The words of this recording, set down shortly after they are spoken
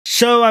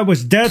So I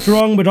was dead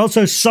wrong, but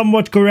also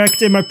somewhat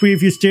correct in my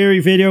previous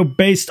theory video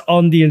based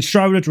on the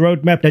Enshrouded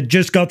roadmap that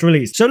just got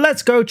released. So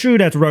let's go through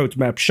that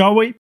roadmap, shall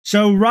we?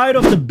 So right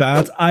off the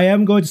bat, I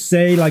am going to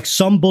say like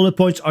some bullet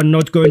points are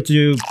not going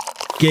to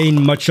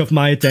gain much of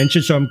my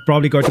attention, so I'm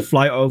probably going to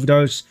fly over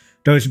those.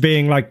 Those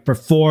being like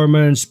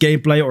performance,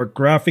 gameplay, or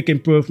graphic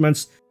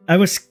improvements. I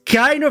was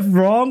kind of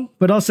wrong,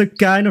 but also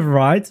kind of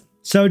right.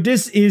 So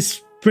this is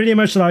pretty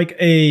much like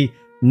a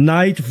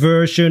night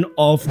version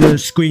of the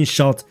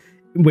screenshot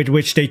with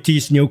which they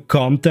tease new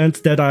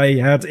content that I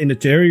had in the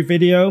theory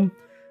video.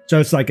 So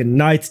it's like a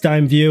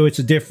nighttime view, it's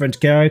a different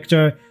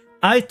character.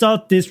 I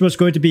thought this was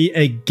going to be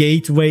a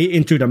gateway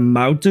into the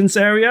mountains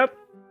area.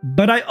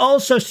 But I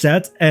also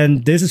said,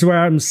 and this is where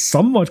I'm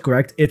somewhat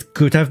correct, it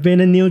could have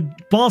been a new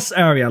boss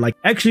area. Like,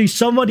 actually,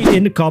 somebody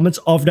in the comments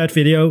of that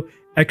video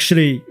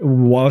actually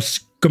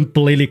was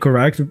completely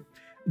correct.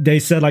 They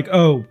said like,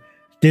 oh,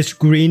 this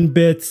green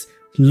bit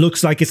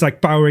looks like it's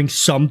like powering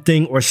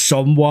something or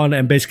someone,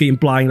 and basically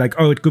implying like,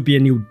 oh, it could be a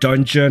new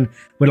dungeon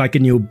with like a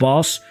new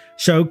boss.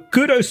 So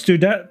kudos to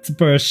that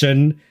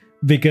person,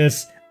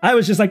 because I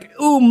was just like,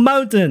 ooh,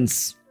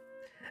 mountains.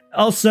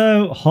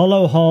 Also,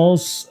 hollow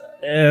halls.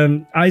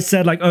 I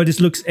said like, oh, this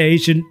looks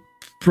Asian.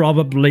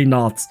 Probably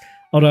not.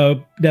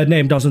 Although that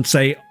name doesn't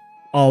say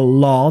a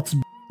lot.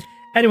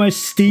 Anyway,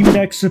 Steam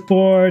Deck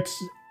support,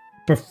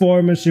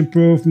 performance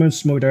improvements,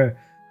 smoother,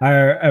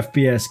 higher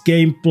FPS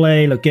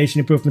gameplay, location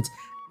improvements,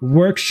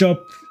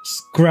 workshop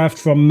craft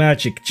from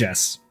magic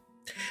chess.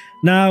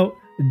 Now,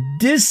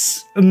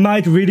 this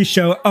might really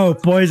show, oh,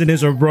 Poison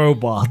is a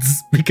robot.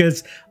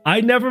 Because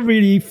I never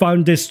really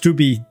found this to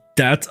be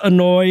that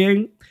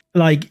annoying.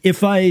 Like,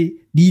 if I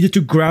needed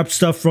to grab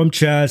stuff from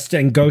chest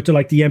and go to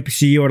like the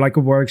NPC or like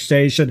a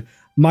workstation,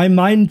 my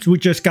mind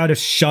would just kind of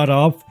shut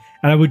off,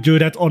 and I would do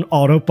that on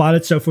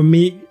autopilot. So for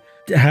me,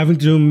 having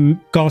to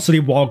constantly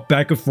walk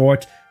back and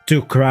forth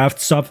to craft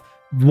stuff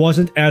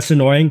wasn't as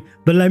annoying.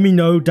 But let me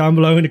know down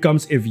below in the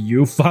comments if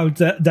you found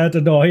that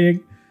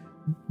annoying.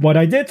 What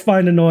I did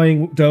find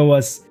annoying though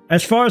was,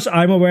 as far as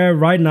I'm aware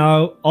right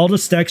now, all the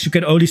stacks you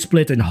can only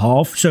split in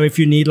half. So if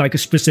you need like a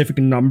specific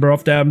number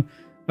of them,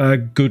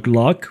 good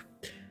luck.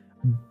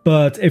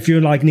 But if you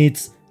like need,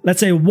 let's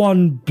say,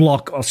 one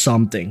block or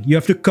something, you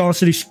have to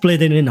constantly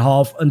split it in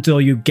half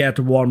until you get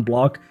one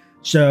block.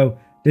 So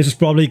this is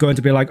probably going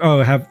to be like,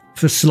 oh, have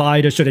a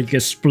slider so that you can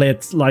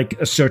split like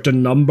a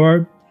certain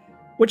number,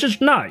 which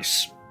is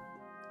nice.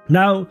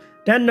 Now,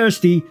 then there's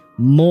the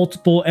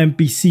multiple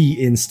NPC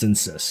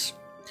instances.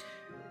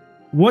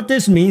 What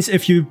this means,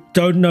 if you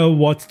don't know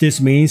what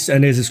this means,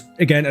 and this is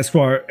again as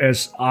far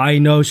as I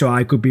know, so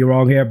I could be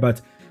wrong here,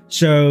 but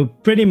so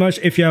pretty much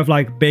if you have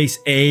like base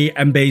A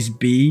and base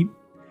B,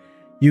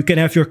 you can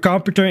have your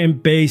carpenter in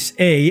base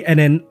A and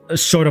then a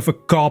sort of a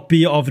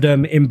copy of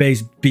them in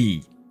base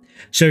B.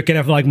 So you can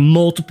have like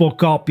multiple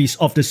copies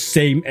of the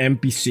same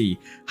NPC.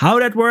 How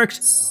that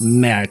works?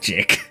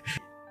 Magic.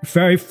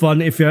 Very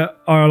fun if you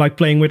are like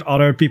playing with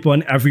other people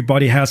and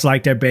everybody has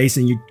like their base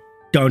and you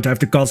don't have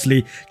to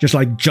constantly just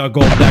like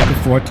juggle back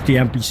and forth to the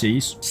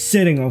NPCs.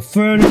 Sitting on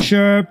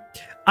furniture.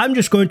 I'm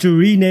just going to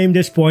rename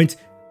this point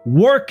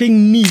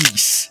Working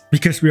Knees,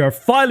 because we are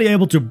finally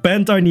able to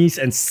bend our knees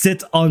and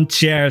sit on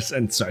chairs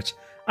and such.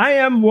 I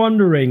am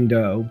wondering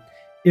though,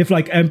 if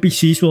like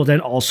NPCs will then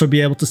also be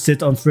able to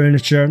sit on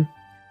furniture.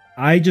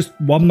 I just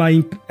want my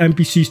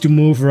NPCs to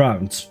move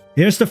around.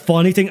 Here's the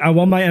funny thing, I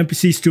want my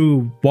NPCs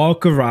to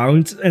walk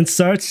around and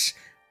such,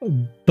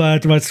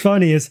 but what's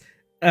funny is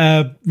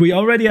we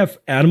already have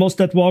animals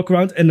that walk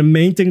around, and the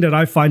main thing that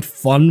I find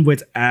fun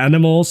with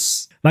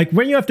animals, like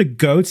when you have the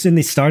goats in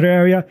the starter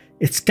area,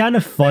 it's kind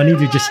of funny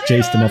to just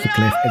chase them off a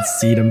cliff and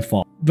see them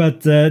fall.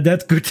 But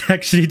that could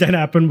actually then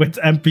happen with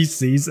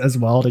NPCs as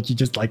well, that you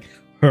just like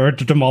hurt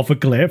them off a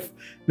cliff,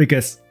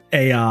 because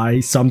AI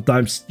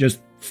sometimes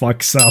just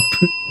fucks up.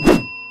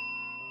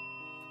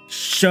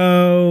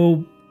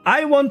 So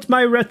I want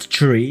my red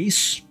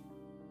trees.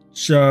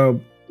 So,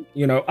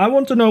 you know, I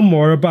want to know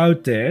more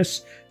about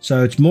this.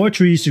 So it's more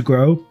trees to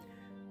grow.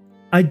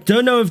 I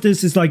don't know if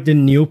this is like the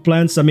new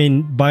plants. I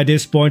mean, by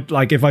this point,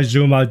 like if I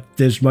zoom out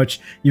this much,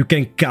 you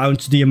can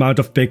count the amount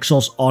of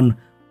pixels on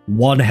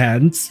one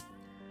hand.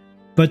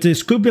 But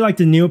this could be like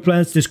the new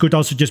plants. This could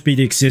also just be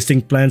the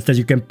existing plants that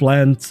you can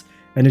plant.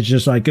 And it's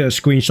just like a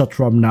screenshot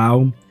from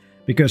now.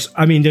 Because,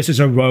 I mean, this is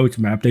a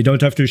roadmap. They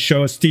don't have to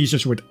show us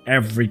teasers with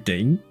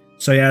everything.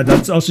 So yeah,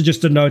 that's also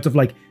just a note of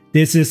like,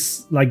 this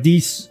is like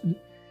these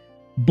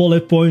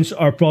bullet points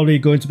are probably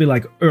going to be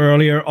like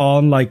earlier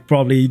on, like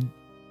probably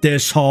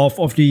this half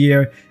of the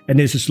year, and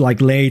this is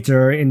like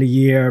later in the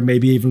year,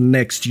 maybe even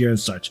next year and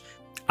such.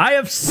 I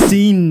have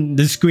seen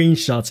the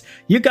screenshots.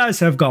 You guys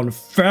have gone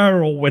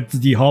feral with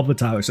the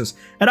hobbit houses,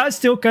 and I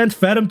still can't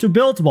fathom to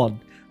build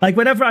one. Like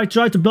whenever I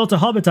try to build a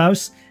hobbit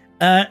house,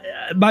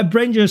 my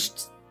brain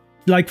just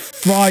like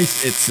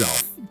fries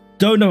itself.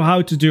 Don't know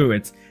how to do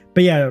it.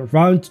 But yeah,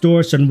 round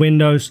doors and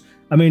windows.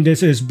 I mean,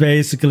 this is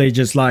basically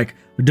just like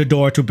the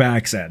door to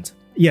Bag's End.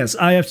 Yes,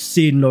 I have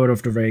seen Lord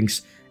of the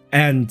Rings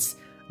and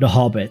The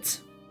Hobbit.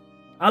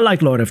 I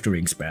like Lord of the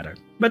Rings better.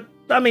 But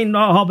I mean,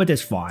 a hobbit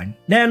is fine.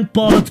 Then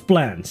potted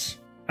plants.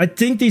 I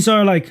think these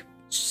are like,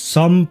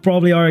 some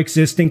probably are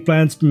existing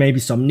plants, maybe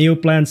some new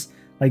plants.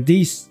 Like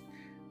these,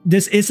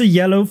 this is a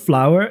yellow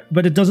flower,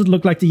 but it doesn't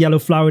look like the yellow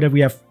flower that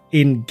we have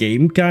in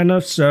game kind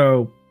of.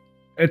 So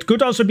it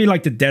could also be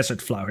like the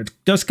desert flower. It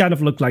does kind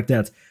of look like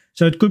that.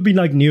 So it could be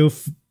like new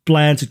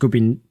plants. It could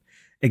be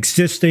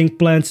existing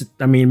plants.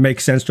 I mean, it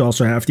makes sense to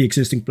also have the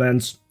existing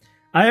plants.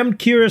 I am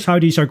curious how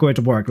these are going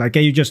to work. Like,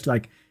 can you just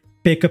like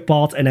pick a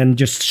pot and then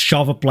just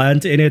shove a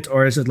plant in it?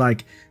 Or is it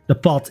like the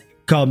pot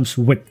comes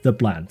with the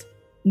plant?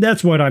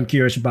 That's what I'm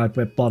curious about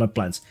with potted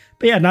plants.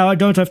 But yeah, now I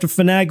don't have to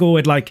finagle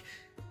with like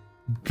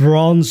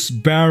bronze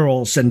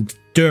barrels and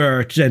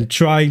dirt and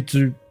trying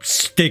to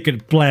stick a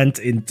plant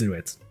into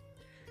it.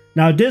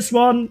 Now this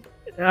one,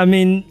 I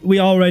mean, we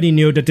already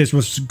knew that this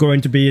was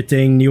going to be a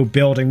thing, new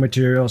building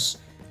materials.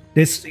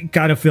 This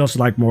kind of feels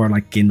like more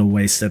like Kindle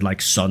Waste at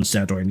like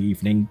sunset or an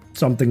evening,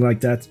 something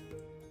like that.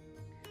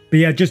 But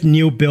yeah, just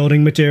new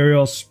building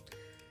materials.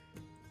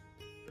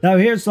 Now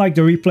here's like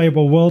the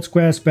replayable world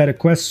quest, better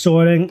quest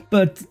sorting.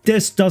 But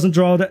this doesn't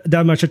draw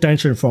that much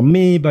attention from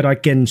me, but I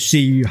can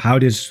see how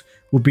this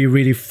would be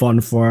really fun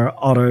for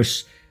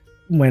others.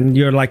 When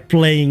you're like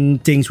playing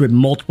things with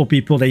multiple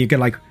people, then you can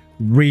like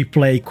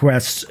replay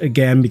quests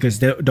again because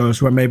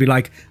those were maybe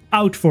like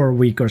out for a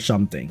week or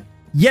something.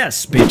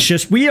 Yes,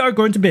 bitches, we are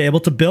going to be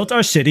able to build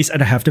our cities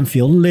and have them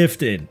feel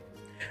lived in.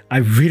 I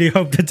really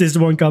hope that this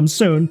one comes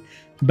soon.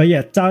 But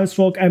yeah,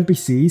 townsfolk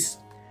NPCs.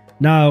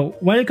 Now,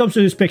 when it comes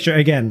to this picture,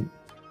 again,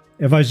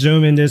 if I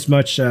zoom in this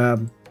much,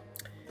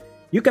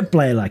 you can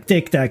play like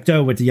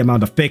tic-tac-toe with the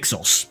amount of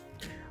pixels.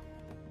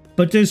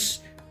 But this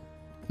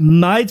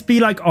might be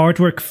like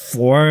artwork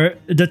for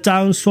the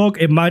townsfolk.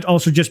 It might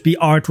also just be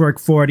artwork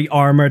for the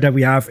armor that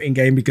we have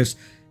in-game, because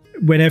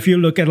whenever you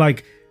look at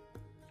like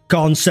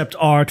concept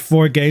art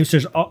for games,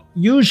 there's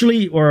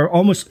usually or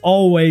almost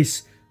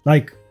always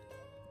like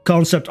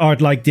concept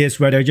art like this,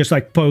 where they're just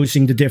like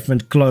posing the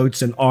different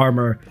clothes and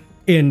armor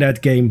in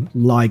that game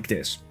like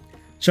this.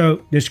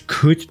 So this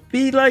could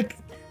be like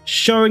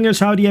showing us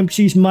how the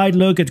NPCs might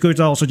look. It could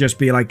also just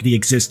be like the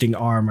existing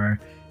armor,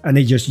 and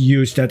they just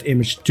use that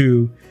image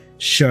to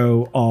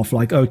show off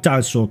like, oh,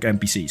 townsfolk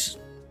NPCs.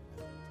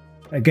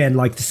 Again,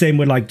 like the same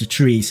with like the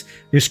trees.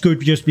 This could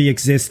just be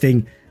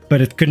existing,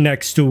 but it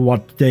connects to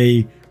what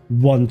they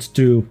want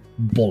to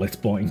bullet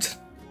point.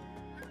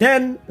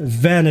 Then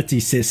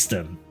vanity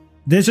system.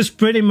 This is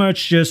pretty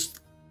much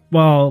just,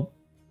 well,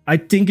 I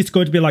think it's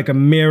going to be like a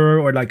mirror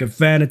or like a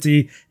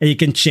vanity, and you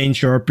can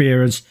change your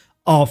appearance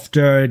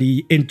after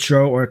the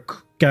intro or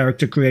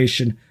character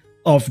creation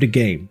of the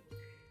game.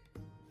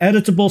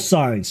 Editable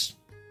signs.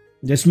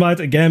 This might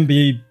again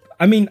be,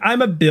 I mean,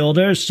 I'm a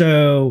builder,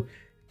 so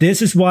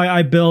this is why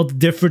I build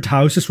different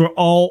houses for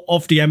all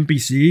of the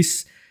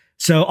NPCs.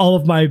 So all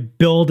of my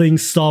building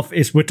stuff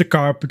is with the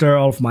carpenter,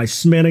 all of my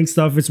smithing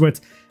stuff is with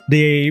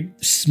the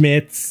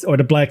smith or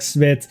the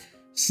blacksmith.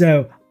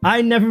 So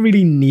I never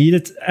really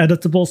needed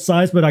editable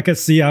signs, but I can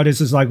see how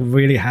this is like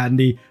really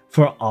handy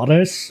for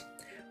others.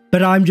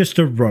 But I'm just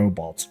a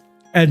robot.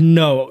 And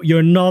no,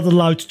 you're not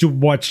allowed to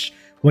watch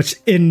what's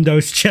in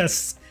those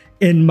chests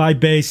in my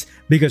base,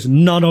 because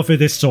none of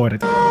it is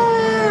sorted. You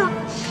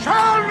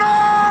shall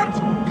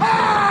not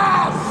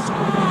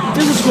pass!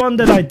 This is one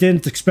that I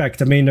didn't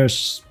expect. I mean,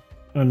 there's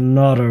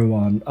another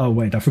one. Oh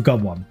wait, I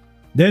forgot one.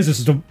 This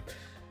is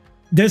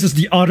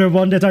the other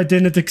one that I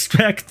didn't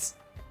expect.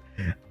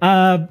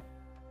 Alright,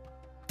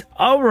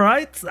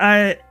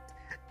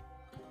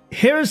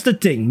 here's the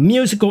thing.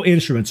 Musical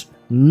instruments.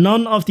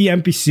 None of the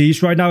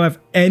NPCs right now have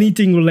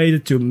anything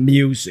related to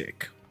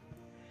music.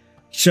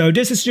 So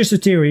this is just a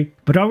theory,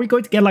 but are we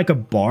going to get like a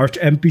bard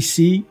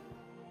NPC?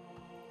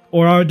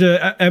 Or are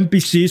the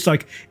NPCs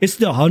like, it's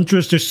the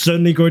hunters just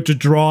suddenly going to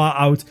draw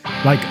out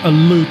like a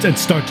lute and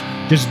start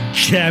just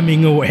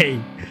jamming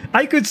away?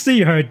 I could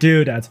see her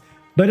do that,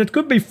 but it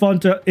could be fun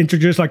to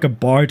introduce like a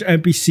bard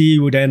NPC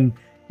who then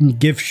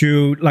gives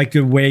you like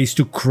the ways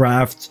to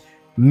craft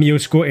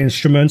musical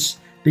instruments,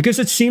 because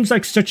it seems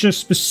like such a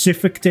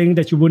specific thing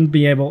that you wouldn't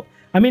be able,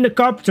 I mean, a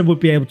carpenter would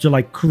be able to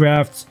like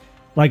craft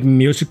like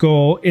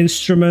musical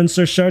instruments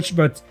or such,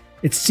 but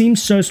it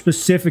seems so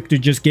specific to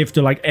just give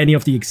to like any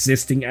of the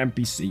existing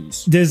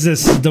NPCs. This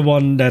is the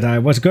one that I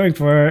was going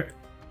for,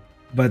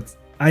 but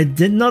I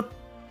did not,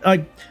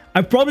 I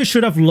probably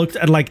should have looked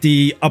at like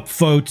the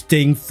upvote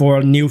thing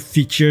for new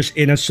features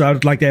in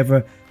Enshrouded, like they have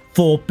a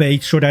full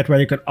page so that where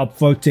you can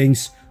upvote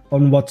things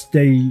on what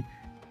they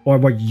or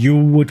what you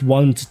would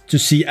want to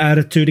see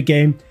added to the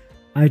game.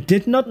 I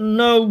did not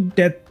know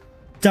that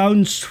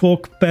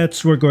townsfolk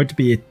pets were going to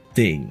be a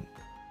thing.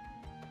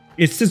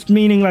 Is this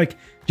meaning like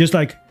just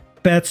like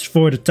pets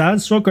for the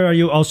townsfolk, or are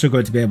you also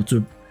going to be able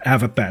to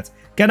have a pet?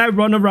 Can I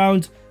run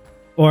around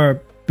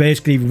or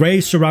basically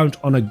race around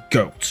on a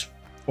goat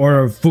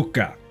or a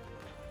vuka?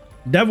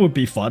 That would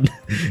be fun.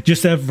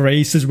 Just have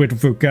races with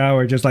vuka,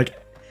 or just like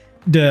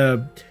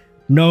the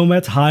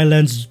Nomad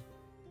Highlands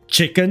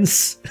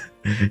chickens.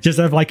 Just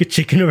have like a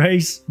chicken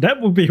race.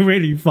 That would be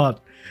really fun.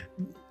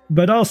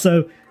 But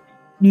also,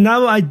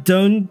 now I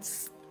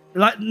don't...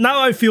 Like,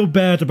 now I feel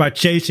bad about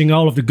chasing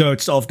all of the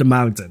goats off the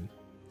mountain.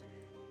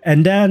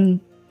 And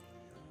then,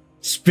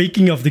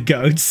 speaking of the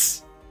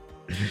goats,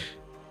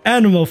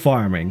 animal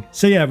farming.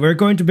 So yeah, we're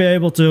going to be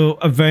able to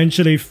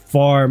eventually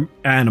farm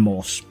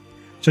animals.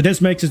 So this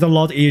makes it a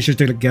lot easier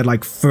to get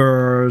like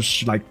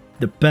furs, like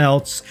the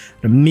pelts,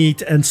 the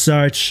meat and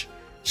such.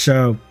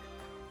 So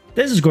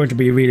this is going to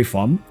be really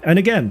fun. And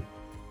again,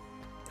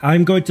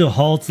 I'm going to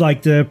halt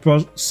like the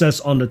process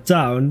on the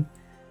town.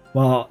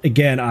 Well,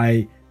 again,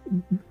 I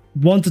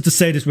wanted to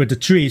say this with the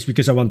trees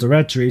because I want the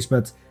red trees,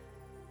 but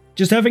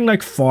just having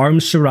like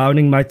farms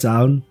surrounding my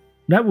town,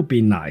 that would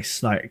be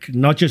nice. Like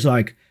not just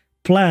like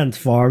plant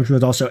farms,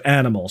 but also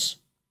animals.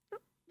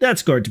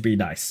 That's going to be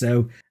nice.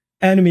 So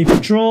enemy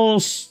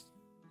patrols.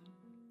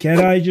 Can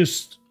I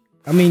just...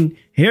 I mean,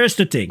 here's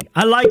the thing.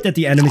 I like that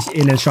the enemies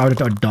in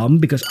Enshrouded are dumb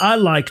because I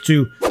like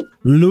to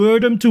lure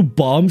them to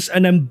bombs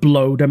and then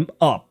blow them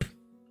up.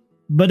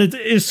 But it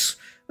is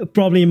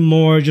probably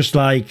more just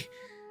like...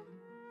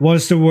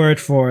 What's the word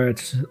for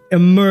it?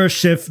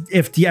 Immersive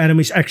if the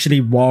enemies actually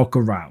walk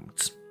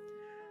around.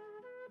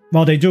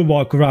 Well, they do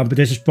walk around, but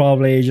this is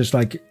probably just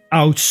like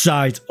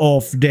outside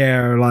of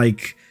their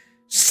like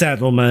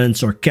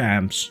settlements or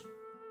camps.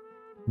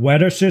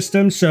 Weather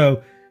system.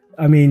 So,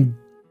 I mean,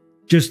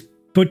 just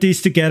put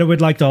these together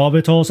with like the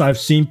hobbit holes. I've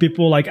seen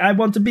people like, I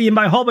want to be in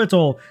my hobbit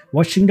hole,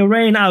 watching the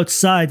rain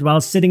outside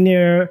while sitting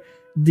near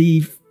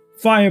the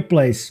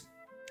fireplace.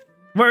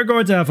 We're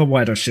going to have a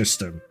weather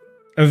system.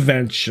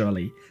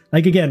 Eventually.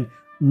 Like again,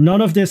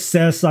 none of this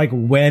says like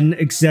when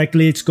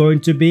exactly it's going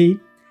to be,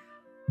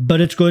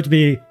 but it's going to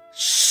be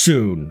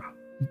soon,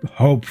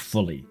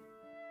 hopefully.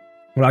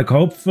 Like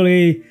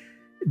hopefully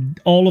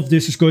all of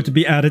this is going to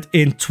be added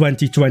in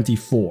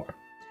 2024.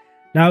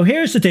 Now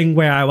here's the thing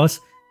where I was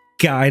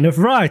kind of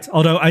right,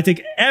 although I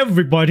think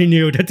everybody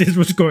knew that this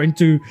was going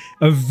to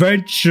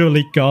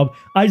eventually come.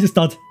 I just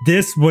thought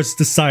this was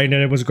the sign that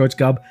it was going to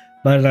come,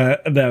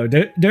 but no,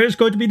 there's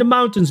going to be the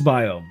mountains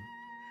biome.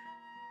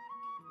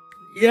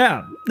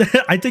 Yeah,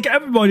 I think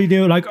everybody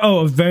knew, like,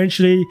 oh,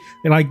 eventually,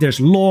 like,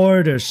 there's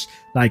lore, there's,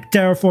 like,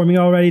 terraforming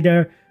already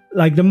there.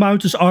 Like, the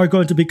mountains are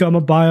going to become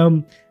a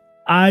biome.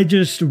 I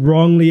just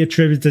wrongly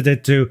attributed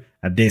it to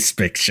this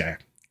picture,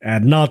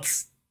 and not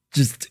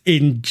just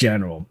in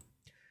general.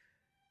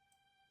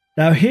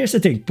 Now, here's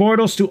the thing.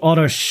 Portals to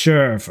other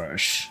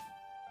servers.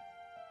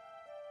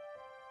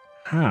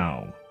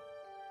 How?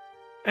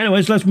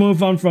 Anyways, let's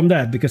move on from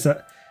that, because...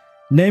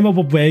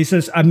 nameable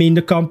bases, I mean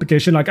the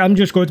competition, like I'm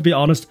just going to be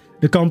honest,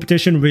 the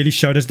competition really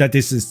showed us that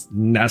this is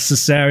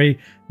necessary.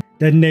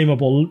 The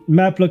nameable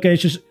map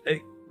locations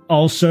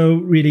also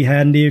really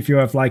handy if you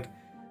have like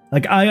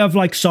I have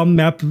like some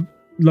map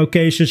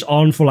locations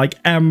on for like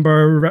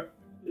amber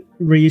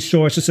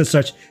resources and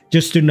such,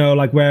 just to know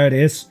like where it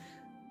is.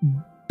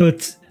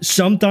 But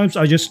sometimes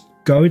I just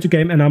go into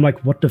game and I'm like,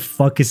 what the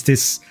fuck is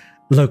this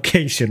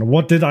location?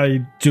 What did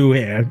I do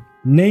here?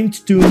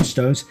 Named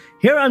tombstones.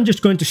 Here I'm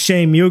just going to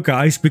shame you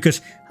guys,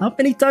 because how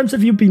many times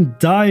have you been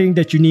dying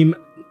that you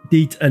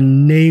need a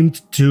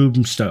named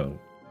tombstone?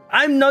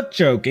 I'm not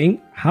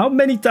joking. How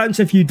many times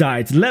have you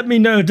died? Let me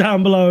know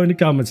down below in the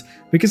comments,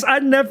 because I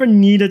never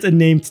needed a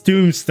named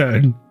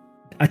tombstone.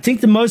 I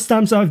think the most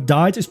times I've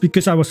died is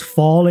because I was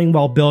falling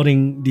while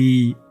building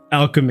the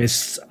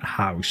alchemist's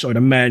house or the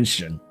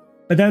mansion.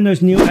 But then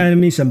there's new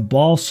enemies and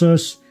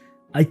bosses.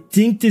 I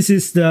think this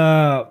is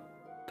the...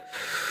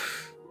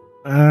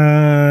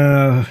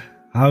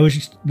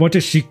 what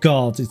is she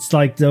called? It's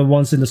like the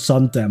ones in the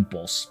sun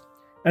temples.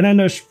 And then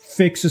there's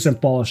fixes and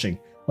polishing.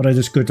 Although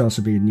this could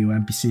also be new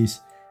NPCs.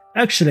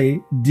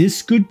 Actually,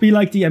 this could be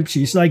like the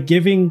NPCs, like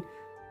giving,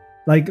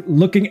 like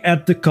looking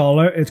at the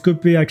color, it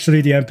could be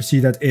actually the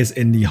NPC that is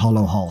in the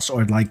hollow halls,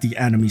 or like the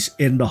enemies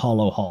in the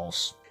hollow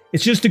halls.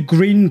 It's just a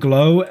green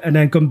glow and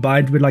then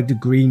combined with like the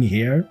green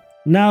here.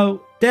 Now,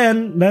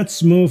 then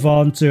let's move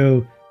on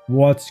to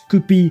what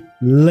could be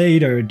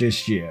later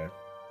this year.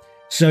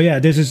 So yeah,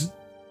 this is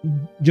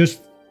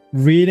just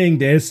reading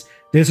this.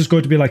 This is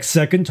going to be like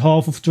second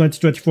half of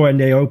 2024, and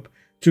they hope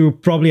to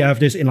probably have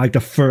this in like the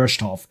first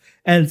half.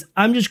 And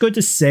I'm just going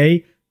to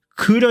say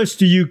kudos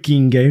to you,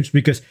 Keen Games,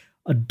 because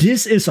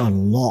this is a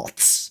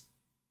lot.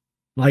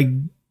 Like,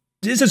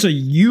 this is a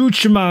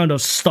huge amount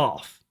of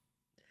stuff.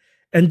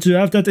 And to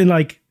have that in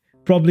like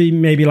probably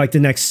maybe like the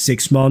next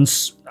 6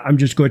 months, I'm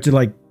just going to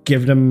like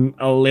give them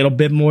a little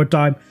bit more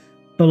time.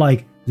 But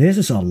like, this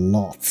is a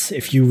lot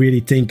if you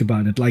really think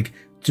about it. Like,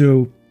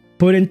 to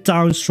put in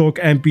townsfolk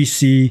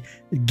NPC,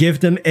 give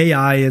them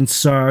AI and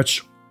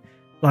search,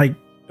 like,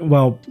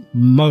 well,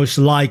 most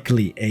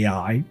likely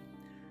AI.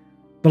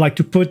 But like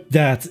to put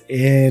that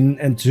in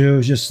and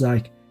to just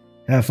like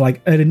have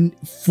like a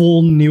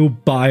full new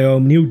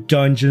biome, new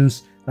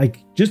dungeons.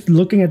 Like, just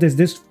looking at this,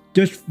 this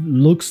just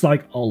looks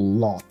like a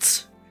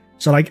lot.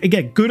 So like,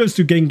 again, kudos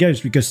to Game Games,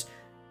 because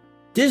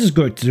this is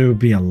going to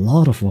be a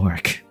lot of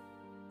work.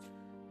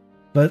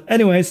 But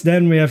anyways,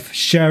 then we have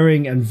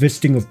sharing and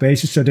visiting of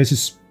bases. So this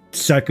is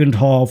second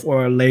half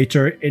or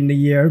later in the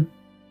year.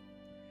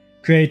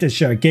 create a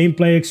shared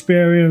gameplay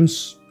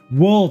experience.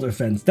 World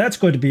events, that's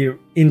going to be an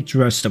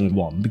interesting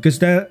one, because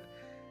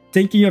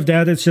thinking of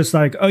that, it's just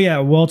like, oh yeah,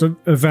 a world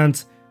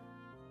event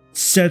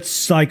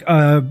sets like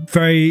a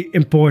very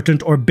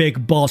important or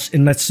big boss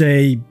in, let's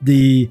say,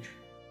 the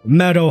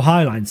Meadow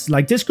Highlands.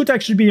 Like, this could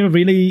actually be a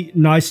really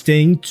nice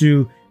thing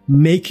to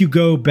make you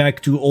go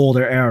back to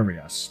older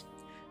areas.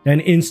 Then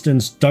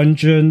instance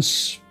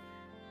dungeons.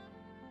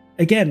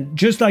 Again,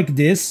 just like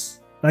this,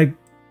 like,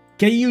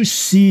 can you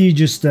see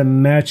just the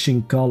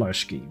matching color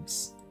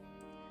schemes?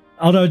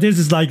 Although this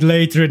is like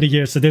later in the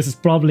year, so this is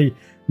probably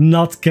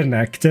not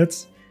connected.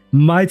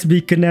 Might be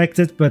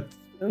connected, but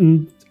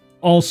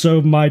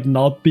also might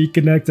not be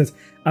connected.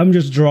 I'm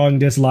just drawing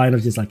this line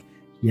of just like,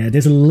 yeah,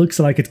 this looks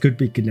like it could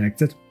be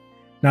connected.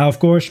 Now, of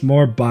course,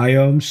 more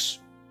biomes.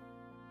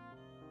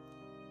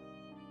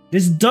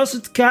 This does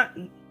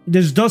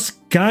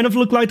kind of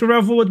look like the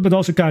Brotherhood, but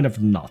also kind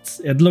of not.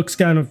 It looks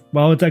kind of,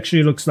 well, it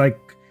actually looks like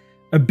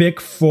a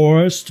big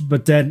forest,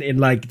 but then in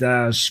like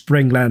the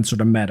springlands or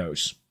the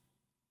meadows.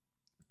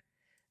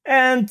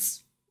 And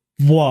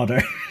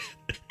water.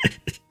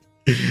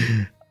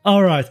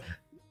 Alright.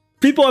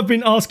 People have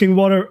been asking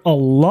water a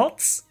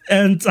lot,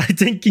 and I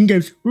think King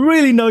Games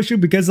really knows you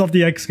because of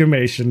the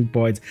exclamation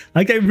point.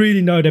 Like, they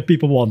really know that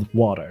people want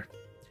water.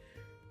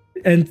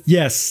 And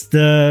yes,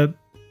 the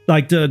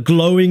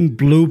glowing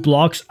blue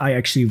blocks, I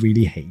actually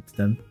really hate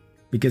them.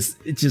 Because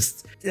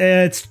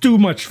it's too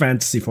much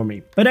fantasy for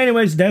me. But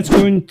anyways, that's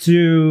going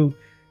to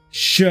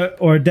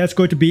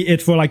be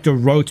it for like the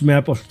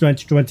roadmap of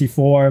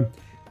 2024.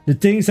 The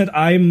things that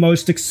I'm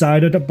most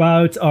excited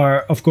about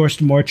are, of course,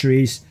 the more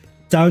trees,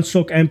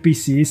 townsfolk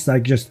NPCs,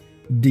 like just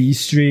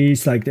these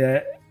trees, like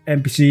the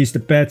NPCs, the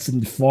pets,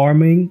 and the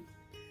farming.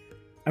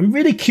 I'm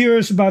really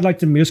curious about like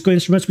the musical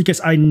instruments,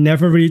 because I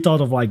never really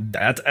thought of like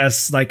that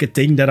as like a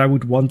thing that I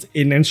would want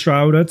in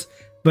Enshrouded.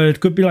 But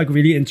it could be like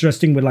really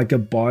interesting with like a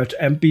bard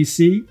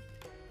NPC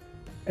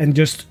and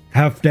just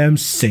have them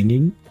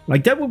singing.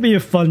 Like, that would be a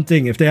fun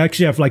thing if they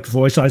actually have like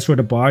voice lines for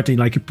the bard, and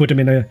like you put them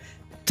in a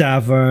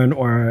tavern,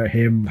 or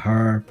him,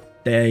 her,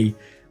 they.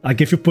 Like,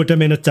 if you put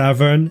them in a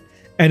tavern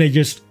and they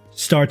just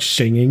start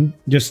singing,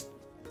 just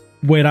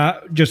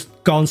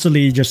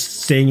constantly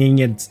just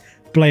singing and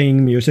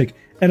playing music.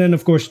 And then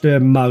of course the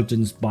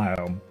mountains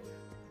biome.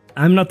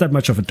 I'm not that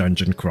much of a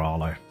dungeon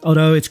crawler,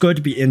 although it's going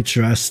to be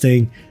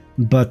interesting,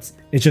 but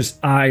it's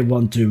just I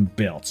want to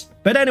build.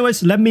 But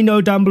anyways, let me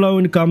know down below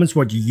in the comments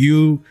what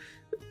you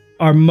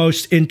are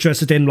most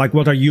interested in, like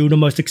what are you the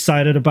most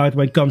excited about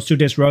when it comes to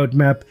this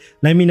roadmap.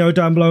 Let me know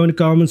down below in the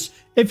comments.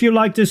 If you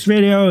like this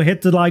video,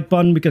 hit the like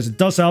button because it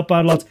does help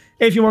out a lot.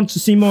 If you want to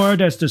see more,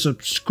 there's the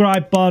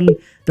subscribe button.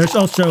 There's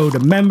also the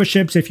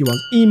memberships if you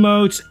want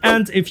emotes,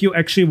 and if you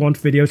actually want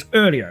videos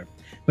earlier.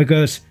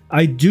 Because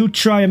I do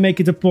try and make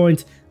it a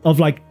point of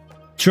like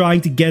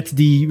trying to get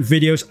the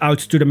videos out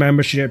to the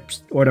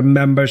memberships or the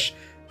members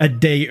a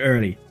day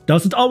early.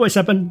 Doesn't always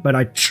happen, but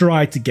I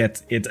try to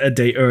get it a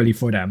day early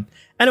for them.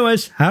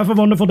 Anyways, have a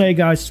wonderful day,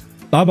 guys.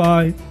 Bye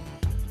bye.